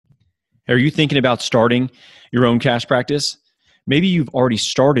Are you thinking about starting your own cash practice? Maybe you've already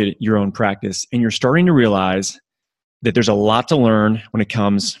started your own practice and you're starting to realize that there's a lot to learn when it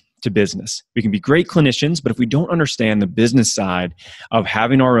comes to business. We can be great clinicians, but if we don't understand the business side of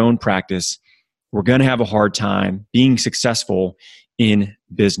having our own practice, we're going to have a hard time being successful in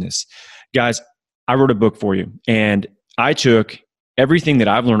business. Guys, I wrote a book for you, and I took everything that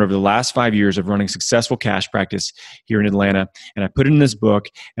I've learned over the last 5 years of running successful cash practice here in Atlanta, and I put it in this book,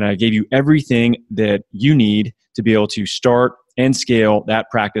 and I gave you everything that you need to be able to start and scale that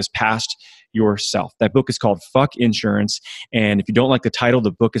practice past yourself. That book is called Fuck Insurance, and if you don't like the title,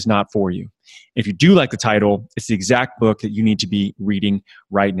 the book is not for you. If you do like the title, it's the exact book that you need to be reading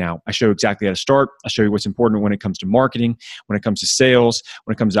right now. I show you exactly how to start. I show you what's important when it comes to marketing, when it comes to sales,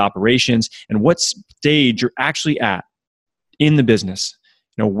 when it comes to operations, and what stage you're actually at in the business.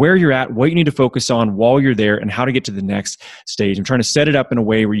 You know, where you're at, what you need to focus on while you're there, and how to get to the next stage. I'm trying to set it up in a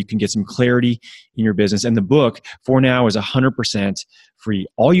way where you can get some clarity in your business. And the book, for now, is 100% free.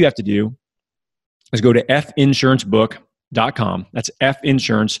 All you have to do is go to finsurancebook.com. That's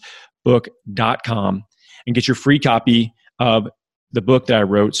finsurancebook.com and get your free copy of the book that I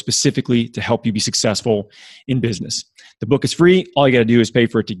wrote specifically to help you be successful in business. The book is free. All you got to do is pay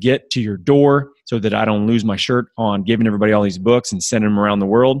for it to get to your door so that I don't lose my shirt on giving everybody all these books and sending them around the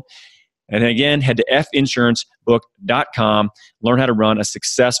world. And then again, head to finsurancebook.com. Learn how to run a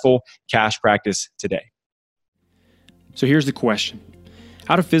successful cash practice today. So here's the question.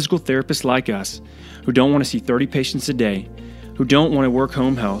 How do physical therapists like us, who don't want to see 30 patients a day, who don't want to work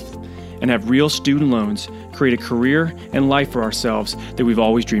home health, and have real student loans, create a career and life for ourselves that we've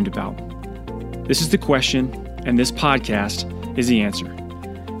always dreamed about? This is the question, and this podcast is the answer.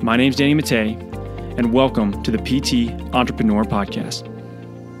 My name's Danny Mattei, and welcome to the PT Entrepreneur Podcast.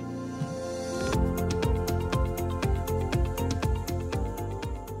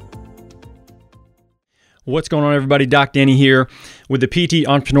 What's going on, everybody? Doc Danny here with the PT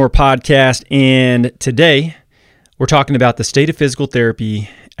Entrepreneur Podcast, and today we're talking about the state of physical therapy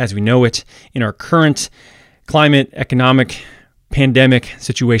as we know it in our current climate, economic, pandemic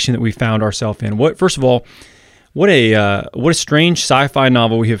situation that we found ourselves in. First of all, what a strange sci-fi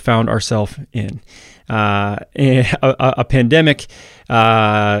novel we have found ourselves in. A pandemic,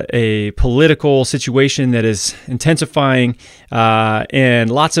 a political situation that is intensifying, and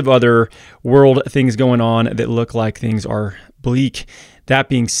lots of other world things going on that look like things are bleak. That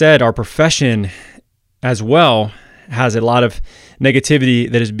being said, our profession as well has a lot of negativity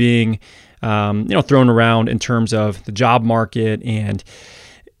that is being thrown around in terms of the job market and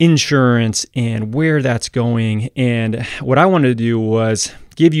insurance and where that's going. And what I wanted to do was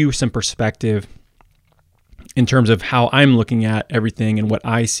give you some perspective in terms of how I'm looking at everything and what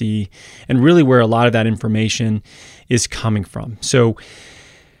I see, and really where a lot of that information is coming from. So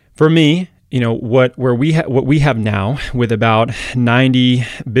for me, what we have now with about 90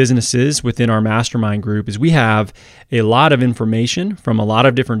 businesses within our mastermind group is we have a lot of information from a lot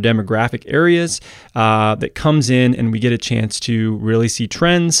of different demographic areas that comes in, and we get a chance to really see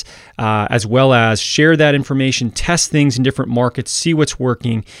trends as well as share that information, test things in different markets, see what's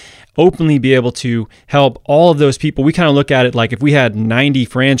working, openly be able to help all of those people. We kind of look at it like if we had 90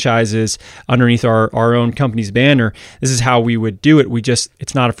 franchises underneath our own company's banner, this is how we would do it.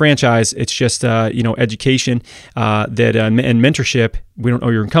 It's not a franchise. It's just, education and mentorship. We don't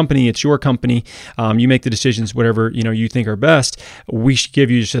own your own company. It's your company. You make the decisions, whatever, you think are best. We should give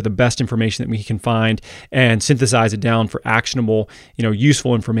you just the best information that we can find and synthesize it down for actionable,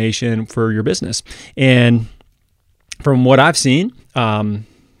 useful information for your business. And from what I've seen,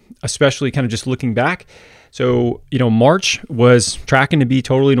 especially kind of just looking back. So, March was tracking to be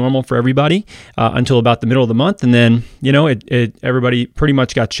totally normal for everybody until about the middle of the month. And then, everybody pretty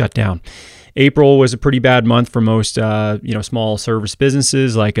much got shut down. April was a pretty bad month for most, small service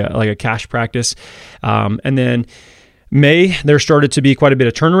businesses like a cash practice. And then May, there started to be quite a bit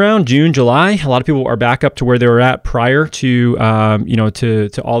of turnaround. June, July, a lot of people are back up to where they were at prior to,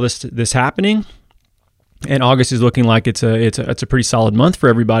 to all this happening. And August is looking like it's a pretty solid month for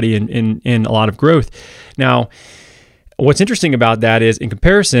everybody in a lot of growth. Now, what's interesting about that is, in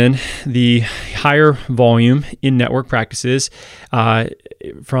comparison, the higher volume in network practices,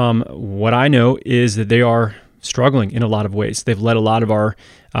 from what I know, is that they are struggling in a lot of ways. They've let a lot of our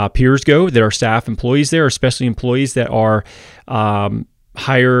peers go that are staff employees there, especially employees that are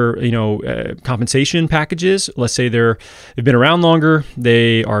higher, compensation packages. Let's say they've been around longer.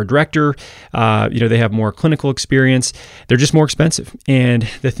 They are a director. They have more clinical experience. They're just more expensive. And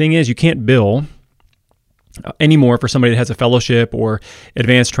the thing is, you can't bill anymore for somebody that has a fellowship or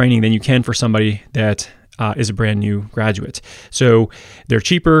advanced training than you can for somebody that is a brand new graduate. So they're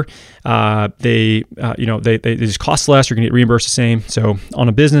cheaper. They just cost less. You're going to get reimbursed the same. So on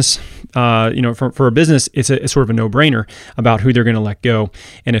a business, for a business, it's sort of a no-brainer about who they're going to let go.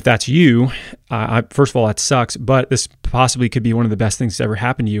 And if that's you, first of all, that sucks, but this possibly could be one of the best things to ever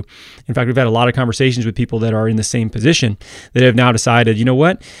happen to you. In fact, we've had a lot of conversations with people that are in the same position that have now decided, you know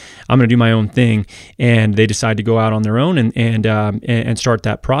what, I'm going to do my own thing, and they decide to go out on their own and start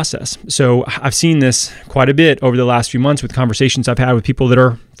that process. So I've seen this quite a bit over the last few months with conversations I've had with people that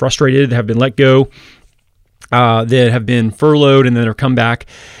are frustrated, have been let go, that have been furloughed, and then they're come back,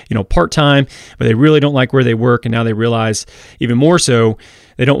 part-time, but they really don't like where they work. And now they realize even more so,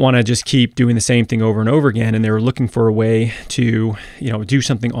 they don't want to just keep doing the same thing over and over again. And they're looking for a way to, do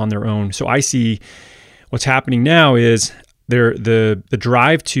something on their own. So I see what's happening now is the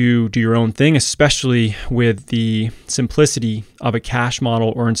drive to do your own thing, especially with the simplicity of a cash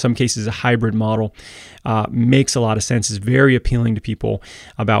model, or in some cases a hybrid model, makes a lot of sense. It's very appealing to people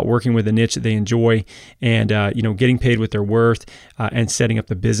about working with a niche that they enjoy, and getting paid what they're worth, and setting up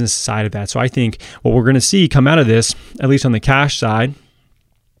the business side of that. So I think what we're going to see come out of this, at least on the cash side,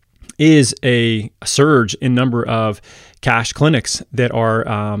 is a surge in number of cash clinics that are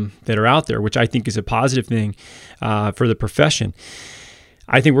out there, which I think is a positive thing for the profession.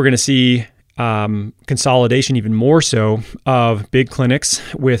 I think we're going to see consolidation even more so of big clinics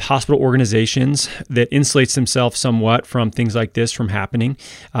with hospital organizations that insulates themselves somewhat from things like this from happening.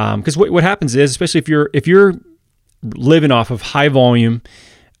 Because what happens is, especially if you're living off of high volume,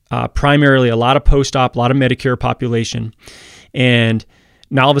 primarily a lot of post-op, a lot of Medicare population, and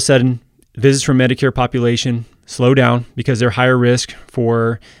now all of a sudden visits from Medicare population slow down because they're higher risk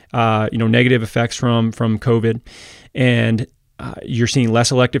for negative effects from COVID, and you're seeing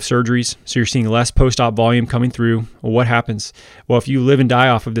less elective surgeries, so you're seeing less post-op volume coming through. Well, what happens? Well, if you live and die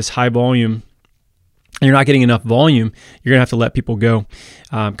off of this high volume and you're not getting enough volume, you're gonna have to let people go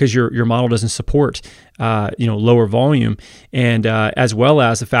because your model doesn't support lower volume, and as well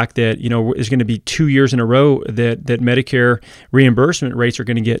as the fact that there's going to be 2 years in a row that Medicare reimbursement rates are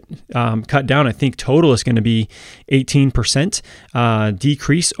going to get cut down. I think total is going to be 18%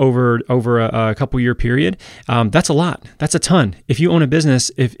 decrease over a couple year period. That's a lot. That's a ton. If you own a business,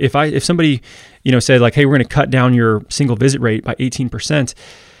 if somebody said like, hey, we're going to cut down your single visit rate by 18%.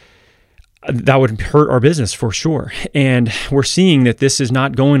 That would hurt our business for sure. And we're seeing that this is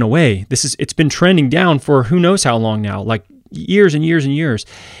not going away. It's been trending down for who knows how long now, like years and years and years.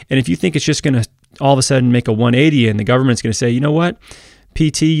 And if you think it's just going to all of a sudden make a 180 and the government's going to say, you know what,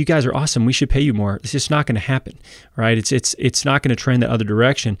 PT, you guys are awesome, we should pay you more, it's just not going to happen, right? It's not going to trend the other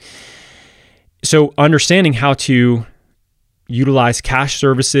direction. So understanding how to utilize cash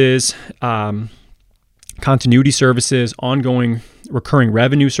services, continuity services, ongoing recurring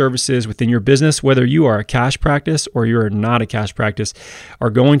revenue services within your business, whether you are a cash practice or you're not a cash practice, are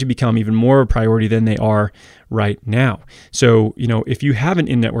going to become even more of a priority than they are right now. So, if you have an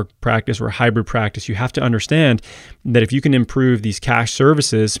in-network practice or a hybrid practice, you have to understand that if you can improve these cash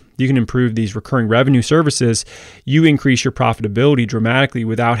services, you can improve these recurring revenue services, you increase your profitability dramatically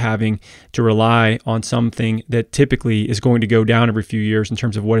without having to rely on something that typically is going to go down every few years in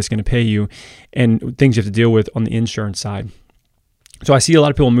terms of what it's going to pay you and things you have to deal with on the insurance side. So I see a lot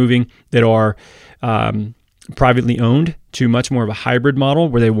of people moving that are privately owned to much more of a hybrid model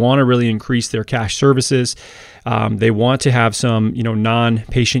where they want to really increase their cash services. They want to have some,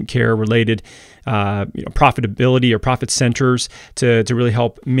 non-patient care related, profitability or profit centers to really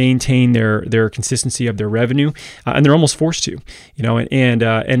help maintain their consistency of their revenue, and they're almost forced to, and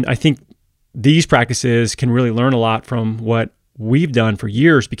I think these practices can really learn a lot from what we've done for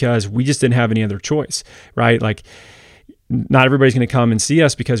years because we just didn't have any other choice, right? Like, not everybody's going to come and see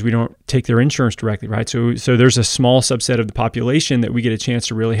us because we don't take their insurance directly, right? So there's a small subset of the population that we get a chance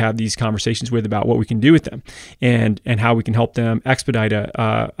to really have these conversations with about what we can do with them and how we can help them expedite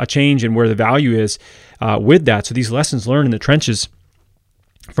a change and where the value is with that. So these lessons learned in the trenches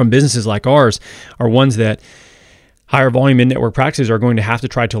from businesses like ours are ones that higher volume in-network practices are going to have to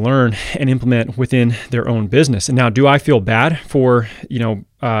try to learn and implement within their own business. And now, do I feel bad for,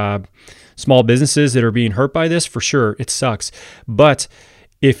 small businesses that are being hurt by this? For sure, it sucks. But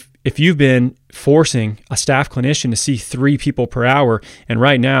if you've been forcing a staff clinician to see 3 people per hour, and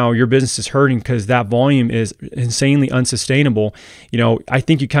right now your business is hurting because that volume is insanely unsustainable, I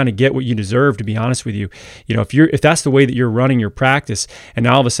think you kind of get what you deserve, to be honest with you. If that's the way that you're running your practice, and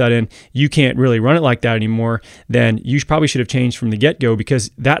now all of a sudden you can't really run it like that anymore, then you probably should have changed from the get-go, because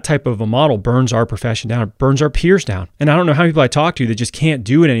that type of a model burns our profession down, it burns our peers down. And I don't know how many people I talk to that just can't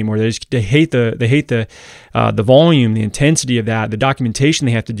do it anymore. They hate the volume, the intensity of that, the documentation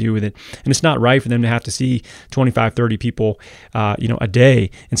they have to do with it, and it's not right for them to have to see 25, 30 people, a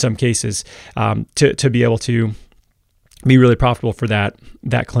day in some cases, to be able to be really profitable for that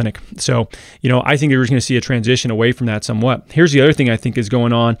clinic. So, I think you're going to see a transition away from that somewhat. Here's the other thing I think is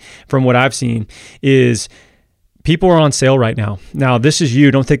going on from what I've seen is people are on sale right now. Now, this is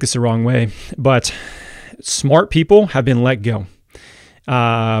don't take this the wrong way, but smart people have been let go.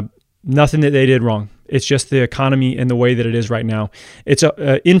 Nothing that they did wrong. It's just the economy and the way that it is right now. It's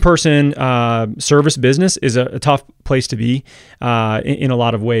a in-person service business is a tough place to be in a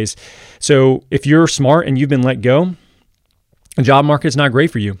lot of ways. So if you're smart and you've been let go, the job market is not great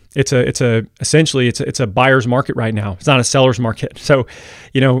for you. It's essentially a buyer's market right now. It's not a seller's market. So,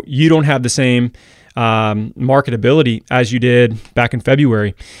 you don't have the same marketability as you did back in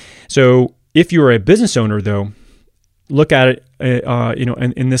February. So if you're a business owner, though, look at it,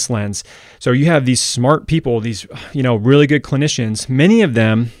 in this lens. So you have these smart people, these, really good clinicians. Many of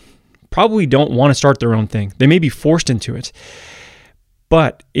them probably don't want to start their own thing. They may be forced into it.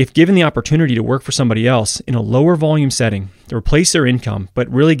 But if given the opportunity to work for somebody else in a lower volume setting, to replace their income, but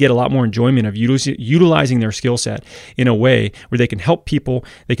really get a lot more enjoyment of utilizing their skill set in a way where they can help people,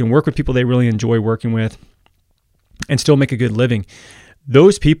 they can work with people they really enjoy working with, and still make a good living,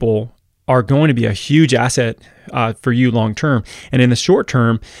 those people are going to be a huge asset for you long term. And in the short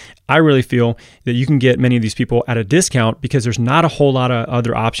term, I really feel that you can get many of these people at a discount because there's not a whole lot of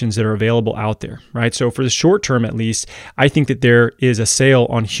other options that are available out there, right? So for the short term, at least, I think that there is a sale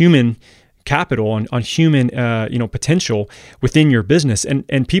on human capital, on human potential within your business.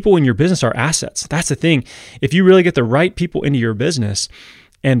 And people in your business are assets. That's the thing. If you really get the right people into your business,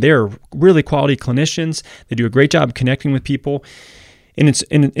 and they're really quality clinicians, they do a great job connecting with people, and it's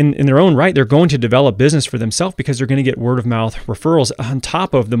in their own right, they're going to develop business for themselves because they're going to get word of mouth referrals on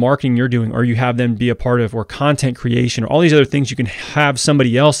top of the marketing you're doing, or you have them be a part of, or content creation, or all these other things. You can have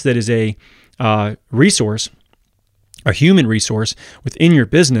somebody else that is a resource, a human resource within your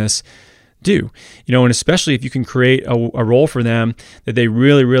business do, and especially if you can create a role for them that they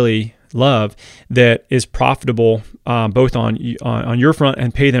really, really love, that is profitable both on your front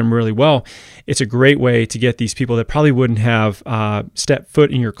and pay them really well. It's a great way to get these people that probably wouldn't have stepped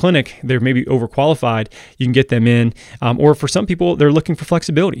foot in your clinic. They're maybe overqualified. You can get them in, or for some people, they're looking for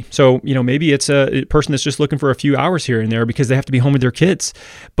flexibility. So maybe it's a person that's just looking for a few hours here and there because they have to be home with their kids,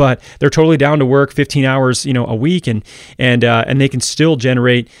 but they're totally down to work 15 hours a week, and they can still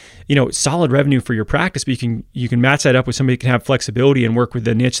generate solid revenue for your practice, but you can match that up with somebody who can have flexibility and work with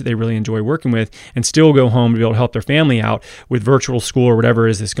the niche that they really enjoy working with, and still go home to be able to help their family out with virtual school or whatever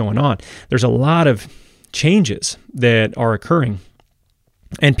is this going on. There's a lot of changes that are occurring,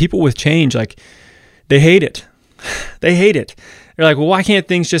 and people with change, like, they hate it. They hate it. They're like, well, why can't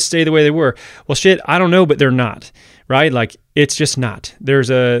things just stay the way they were? Well, shit, I don't know, but they're not, right? Like, it's just not. There's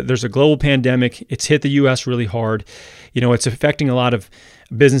a global pandemic. It's hit the U.S. really hard. It's affecting a lot of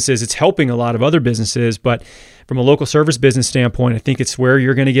businesses. It's helping a lot of other businesses, but from a local service business standpoint, I think it's where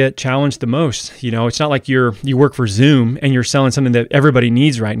you're going to get challenged the most. It's not like you work for Zoom and you're selling something that everybody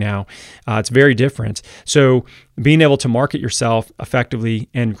needs right now. It's very different. So being able to market yourself effectively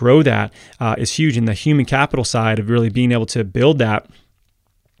and grow that is huge. In the human capital side of really being able to build that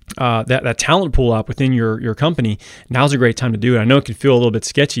talent pool up within your company, now's a great time to do it. I know it can feel a little bit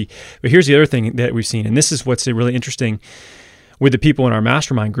sketchy, but here's the other thing that we've seen, and this is what's really interesting with the people in our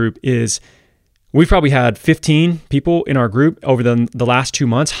mastermind group, is we've probably had 15 people in our group over the last 2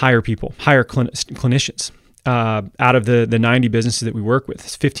 months hire clinicians out of the 90 businesses that we work with.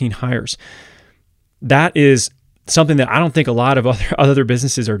 It's 15 hires. That is something that I don't think a lot of other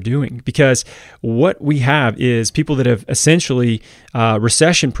businesses are doing, because what we have is people that have essentially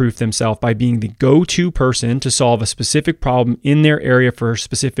recession-proofed themselves by being the go-to person to solve a specific problem in their area for a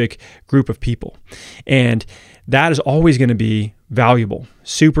specific group of people. And that is always going to be valuable,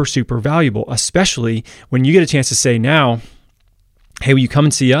 super, super valuable, especially when you get a chance to say now, hey, will you come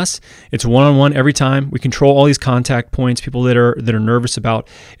and see us? It's one-on-one every time. We control all these contact points. People that are nervous about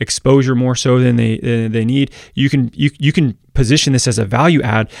exposure more so than they need. You can position this as a value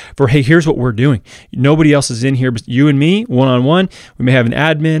add for, hey, here's what we're doing. Nobody else is in here but you and me, one-on-one. We may have an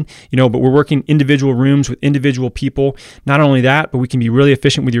admin, but we're working individual rooms with individual people. Not only that, but we can be really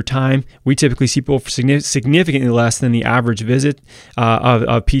efficient with your time. We typically see people for significantly less than the average visit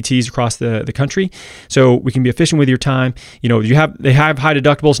of PTs across the country. So we can be efficient with your time. They have high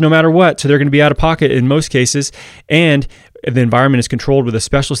deductibles no matter what, so they're going to be out of pocket in most cases. And the environment is controlled with a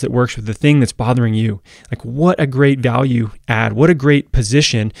specialist that works with the thing that's bothering you. Like, what a great value add, what a great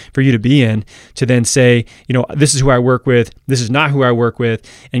position for you to be in, to then say, this is who I work with, this is not who I work with,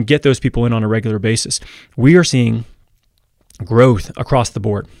 and get those people in on a regular basis. We are seeing growth across the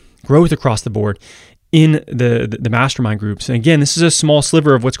board. growth across the board in the mastermind groups. And again, this is a small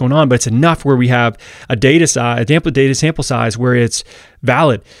sliver of what's going on, but it's enough where we have a ample data sample size where it's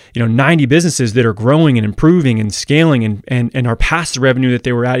valid. 90 businesses that are growing and improving and scaling and are past the revenue that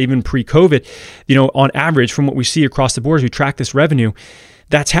they were at even pre-COVID. On average, from what we see across the board as we track this revenue,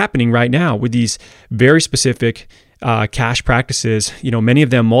 that's happening right now with these very specific cash practices. Many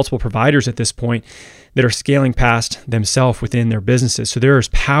of them multiple providers at this point that are scaling past themselves within their businesses. So there is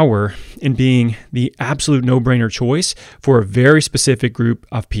power in being the absolute no-brainer choice for a very specific group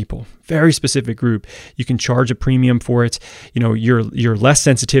of people. Very specific group. You can charge a premium for it. You're less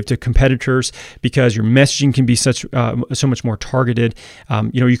sensitive to competitors because your messaging can be so much more targeted.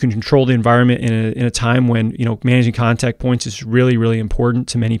 You can control the environment in a time when managing contact points is really, really important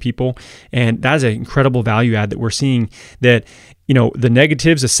to many people, and that is an incredible value add that we're seeing. That the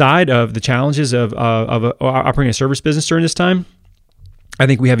negatives aside of the challenges of operating a service business during this time, I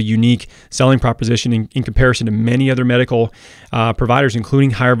think we have a unique selling proposition in comparison to many other medical providers,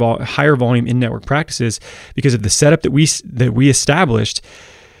 including higher volume in-network practices, because of the setup that we established,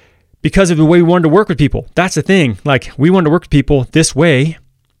 because of the way we wanted to work with people. That's the thing. Like, we wanted to work with people this way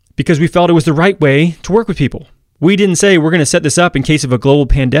because we felt it was the right way to work with people. We didn't say we're going to set this up in case of a global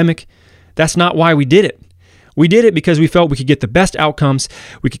pandemic. That's not why we did it. We did it because we felt we could get the best outcomes,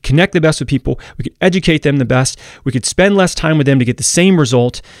 we could connect the best with people, we could educate them the best, we could spend less time with them to get the same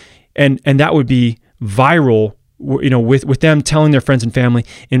result, and that would be viral, with them telling their friends and family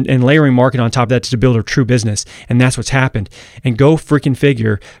and layering marketing on top of that to build a true business. And that's what's happened. And go freaking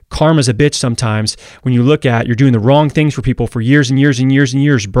figure, karma's a bitch sometimes when you look at you're doing the wrong things for people for years and years and years and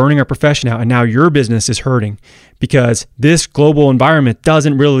years, burning our profession out, and now your business is hurting because this global environment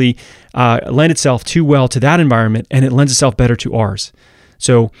doesn't really lend itself too well to that environment, and it lends itself better to ours.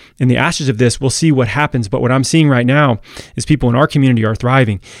 So in the ashes of this, we'll see what happens. But what I'm seeing right now is people in our community are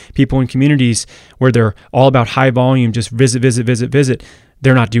thriving. People in communities where they're all about high volume, just visit,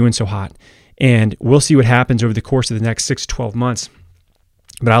 they're not doing so hot. And we'll see what happens over the course of the next 6 to 12 months.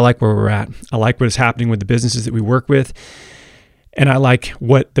 But I like where we're at. I like what is happening with the businesses that we work with. And I like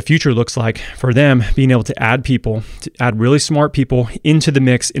what the future looks like for them, being able to add really smart people into the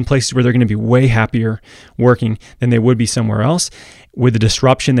mix in places where they're going to be way happier working than they would be somewhere else with the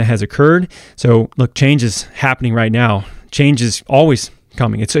disruption that has occurred. So look, change is happening right now. Change is always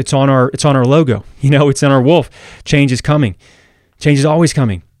coming. It's on our logo. It's on our wolf. Change is coming. Change is always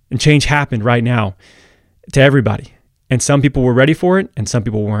coming. And change happened right now to everybody. And some people were ready for it and some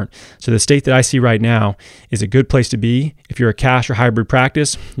people weren't. So the state that I see right now is a good place to be if you're a cash or hybrid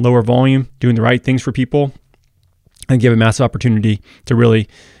practice, lower volume, doing the right things for people, and give a massive opportunity to really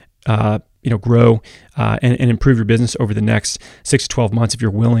grow and improve your business over the next 6 to 12 months if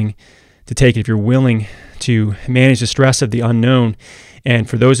you're willing to take it, if you're willing to manage the stress of the unknown. And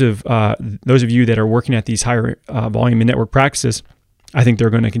for those of you that are working at these higher volume and network practices, I think they're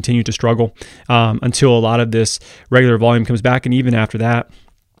going to continue to struggle until a lot of this regular volume comes back. And even after that,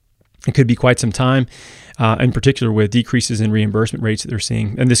 it could be quite some time, in particular with decreases in reimbursement rates that they're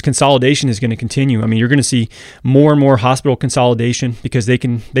seeing. And this consolidation is going to continue. I mean, you're going to see more and more hospital consolidation because they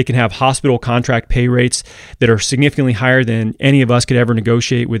can have hospital contract pay rates that are significantly higher than any of us could ever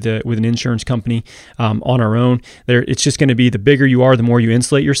negotiate with an insurance company on our own. It's just going to be the bigger you are, the more you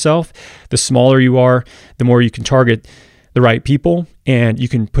insulate yourself. The smaller you are, the more you can target the right people, and you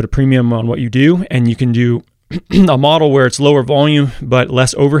can put a premium on what you do, and you can do a model where it's lower volume but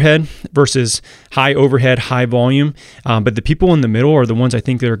less overhead versus high overhead, high volume. But the people in the middle are the ones I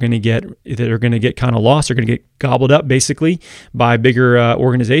think that are going to get kind of lost. They're going to get gobbled up basically by bigger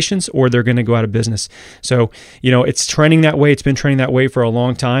organizations, or they're going to go out of business. So it's trending that way. It's been trending that way for a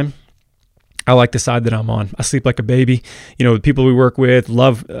long time. I like the side that I'm on. I sleep like a baby. The people we work with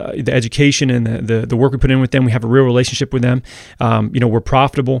love the education and the work we put in with them. We have a real relationship with them. We're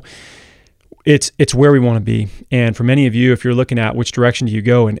profitable. It's where we want to be. And for many of you, if you're looking at which direction do you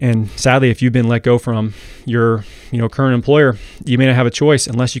go, and sadly, if you've been let go from your current employer, you may not have a choice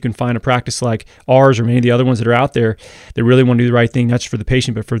unless you can find a practice like ours or many of the other ones that are out there that really want to do the right thing, not just for the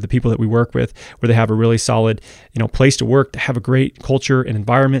patient, but for the people that we work with, where they have a really solid place to work, they have a great culture and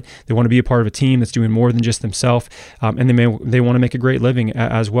environment. They want to be a part of a team that's doing more than just themselves, and they want to make a great living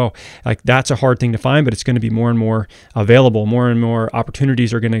as well. Like, that's a hard thing to find, but it's going to be more and more available. More and more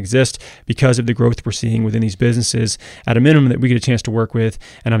opportunities are going to exist because of the growth we're seeing within these businesses at a minimum that we get a chance to work with.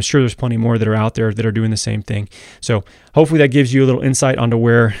 And I'm sure there's plenty more that are out there that are doing the same thing. So hopefully that gives you a little insight onto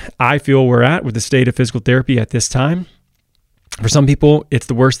where I feel we're at with the state of physical therapy at this time. For some people, it's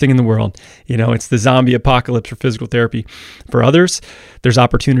the worst thing in the world. It's the zombie apocalypse for physical therapy. For others, there's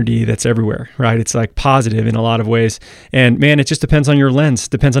opportunity that's everywhere, right? It's like positive in a lot of ways. And man, it just depends on your lens.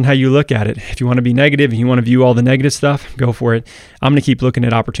 Depends on how you look at it. If you want to be negative and you want to view all the negative stuff, go for it. I'm going to keep looking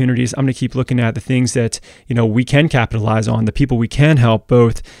at opportunities. I'm going to keep looking at the things that, we can capitalize on, the people we can help,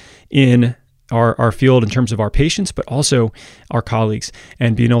 both in our field in terms of our patients, but also our colleagues,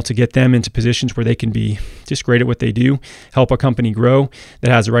 and being able to get them into positions where they can be just great at what they do, help a company grow that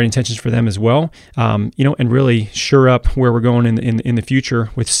has the right intentions for them as well, and really sure up where we're going in the future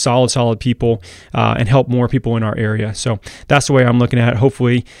with solid people, and help more people in our area. So that's the way I'm looking at it.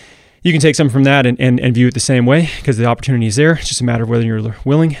 Hopefully you can take something from that and view it the same way, because the opportunity is there. It's just a matter of whether you're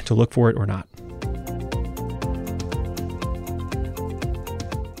willing to look for it or not.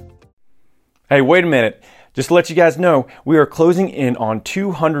 Hey, wait a minute. Just to let you guys know, we are closing in on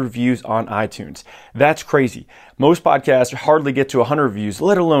 200 reviews on iTunes. That's crazy. Most podcasts hardly get to 100 reviews,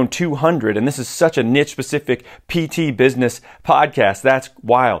 let alone 200. And this is such a niche specific PT business podcast. That's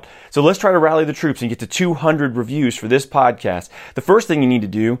wild. So let's try to rally the troops and get to 200 reviews for this podcast. The first thing you need to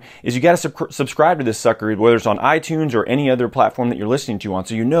do is you got to subscribe to this sucker, whether it's on iTunes or any other platform that you're listening to on,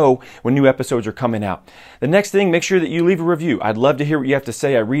 so you know when new episodes are coming out. The next thing, make sure that you leave a review. I'd love to hear what you have to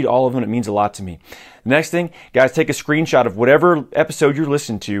say. I read all of them. It means a lot to me. The next thing, guys, take a screenshot of whatever episode you're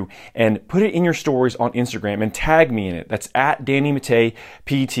listening to and put it in your stories on Instagram and tag me in it. That's at Danny Mattei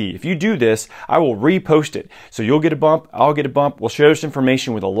PT. If you do this, I will repost it. So you'll get a bump, I'll get a bump. We'll share this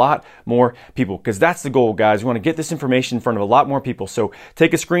information with a lot more people, because that's the goal, guys. We want to get this information in front of a lot more people. So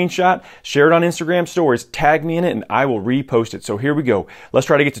take a screenshot, share it on Instagram stories, tag me in it, and I will repost it. So here we go. Let's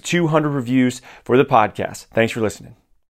try to get to 200 reviews for the podcast. Thanks for listening.